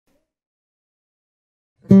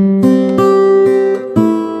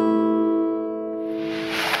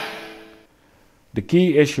The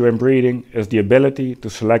key issue in breeding is the ability to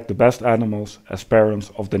select the best animals as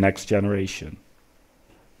parents of the next generation.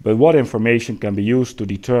 But what information can be used to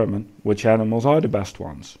determine which animals are the best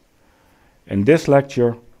ones? In this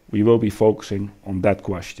lecture, we will be focusing on that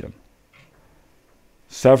question.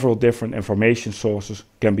 Several different information sources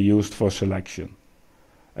can be used for selection.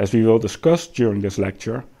 As we will discuss during this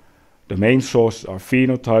lecture, the main sources are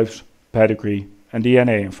phenotypes, pedigree, and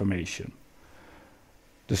DNA information.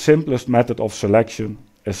 The simplest method of selection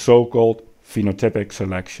is so-called phenotypic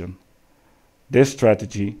selection. This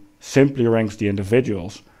strategy simply ranks the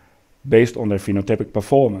individuals based on their phenotypic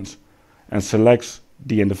performance and selects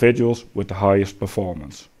the individuals with the highest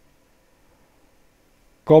performance.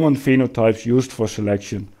 Common phenotypes used for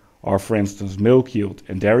selection are, for instance, milk yield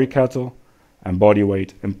in dairy cattle and body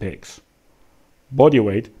weight in pigs. Body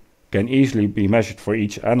weight can easily be measured for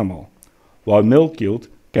each animal, while milk yield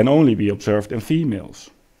can only be observed in females.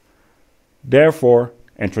 Therefore,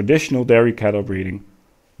 in traditional dairy cattle breeding,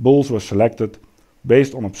 bulls were selected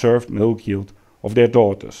based on observed milk yield of their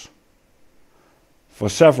daughters. For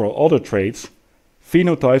several other traits,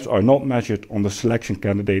 phenotypes are not measured on the selection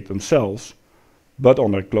candidate themselves, but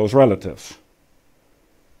on their close relatives.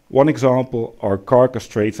 One example are carcass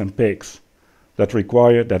traits in pigs that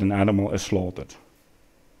require that an animal is slaughtered.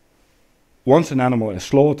 Once an animal is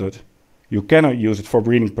slaughtered, you cannot use it for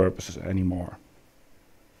breeding purposes anymore.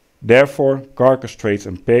 Therefore, carcass traits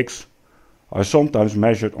in pigs are sometimes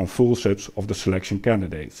measured on full subs of the selection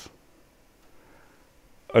candidates.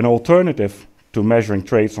 An alternative to measuring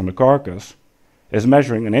traits on the carcass is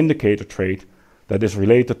measuring an indicator trait that is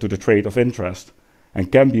related to the trait of interest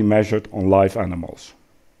and can be measured on live animals.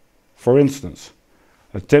 For instance,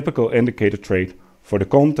 a typical indicator trait for the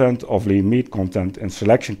content of lean meat content in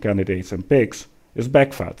selection candidates in pigs is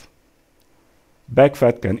back fat. Back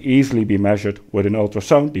fat can easily be measured with an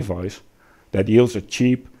ultrasound device that yields a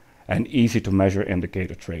cheap and easy to measure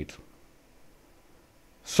indicator trait.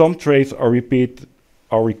 Some traits are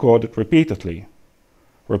recorded repeatedly.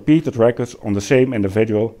 Repeated records on the same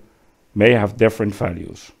individual may have different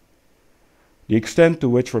values. The extent to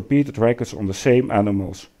which repeated records on the same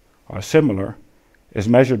animals are similar is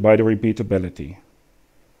measured by the repeatability.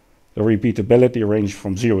 The repeatability ranges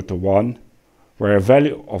from 0 to 1, where a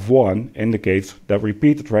value of 1 indicates that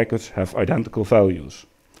repeated records have identical values,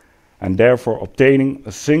 and therefore obtaining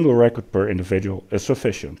a single record per individual is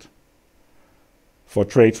sufficient. For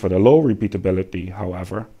traits with a low repeatability,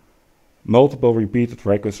 however, multiple repeated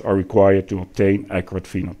records are required to obtain accurate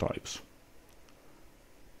phenotypes.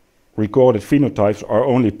 Recorded phenotypes are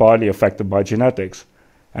only partly affected by genetics,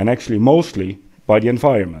 and actually mostly by the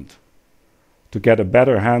environment. To get a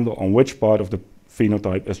better handle on which part of the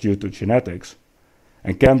phenotype is due to genetics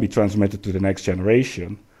and can be transmitted to the next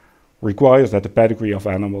generation, requires that the pedigree of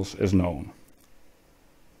animals is known.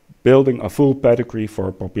 Building a full pedigree for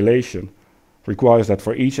a population requires that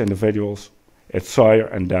for each individual, its sire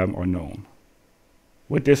and dam are known.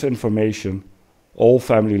 With this information, all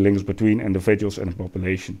family links between individuals in a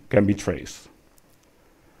population can be traced.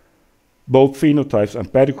 Both phenotypes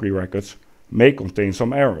and pedigree records may contain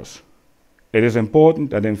some errors. It is important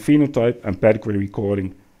that in phenotype and pedigree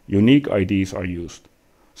recording, unique IDs are used,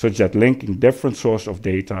 such that linking different sources of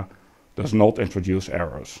data does not introduce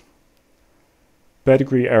errors.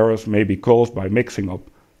 Pedigree errors may be caused by mixing up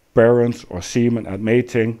parents or semen at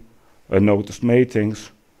mating, unnoticed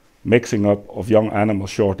matings, mixing up of young animals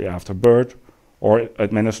shortly after birth, or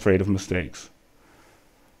administrative mistakes.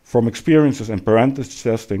 From experiences in parentage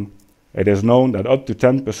testing, it is known that up to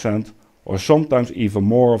 10% or sometimes even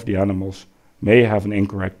more of the animals may have an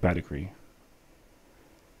incorrect pedigree.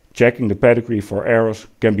 Checking the pedigree for errors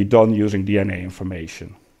can be done using DNA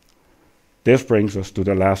information. This brings us to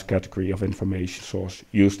the last category of information source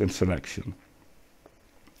used in selection.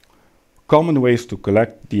 Common ways to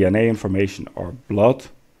collect DNA information are blood,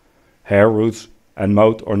 hair roots, and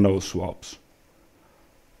mouth or nose swabs.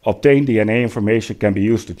 Obtained DNA information can be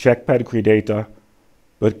used to check pedigree data,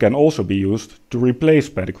 but can also be used to replace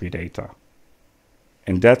pedigree data.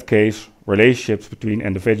 In that case, relationships between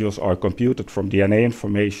individuals are computed from DNA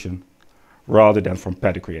information rather than from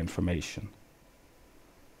pedigree information.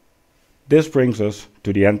 This brings us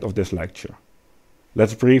to the end of this lecture.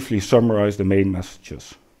 Let's briefly summarize the main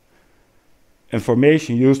messages.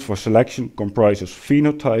 Information used for selection comprises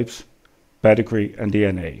phenotypes, pedigree, and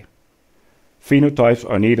DNA. Phenotypes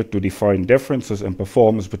are needed to define differences in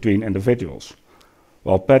performance between individuals,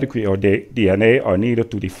 while pedigree or DNA are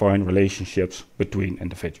needed to define relationships between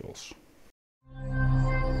individuals.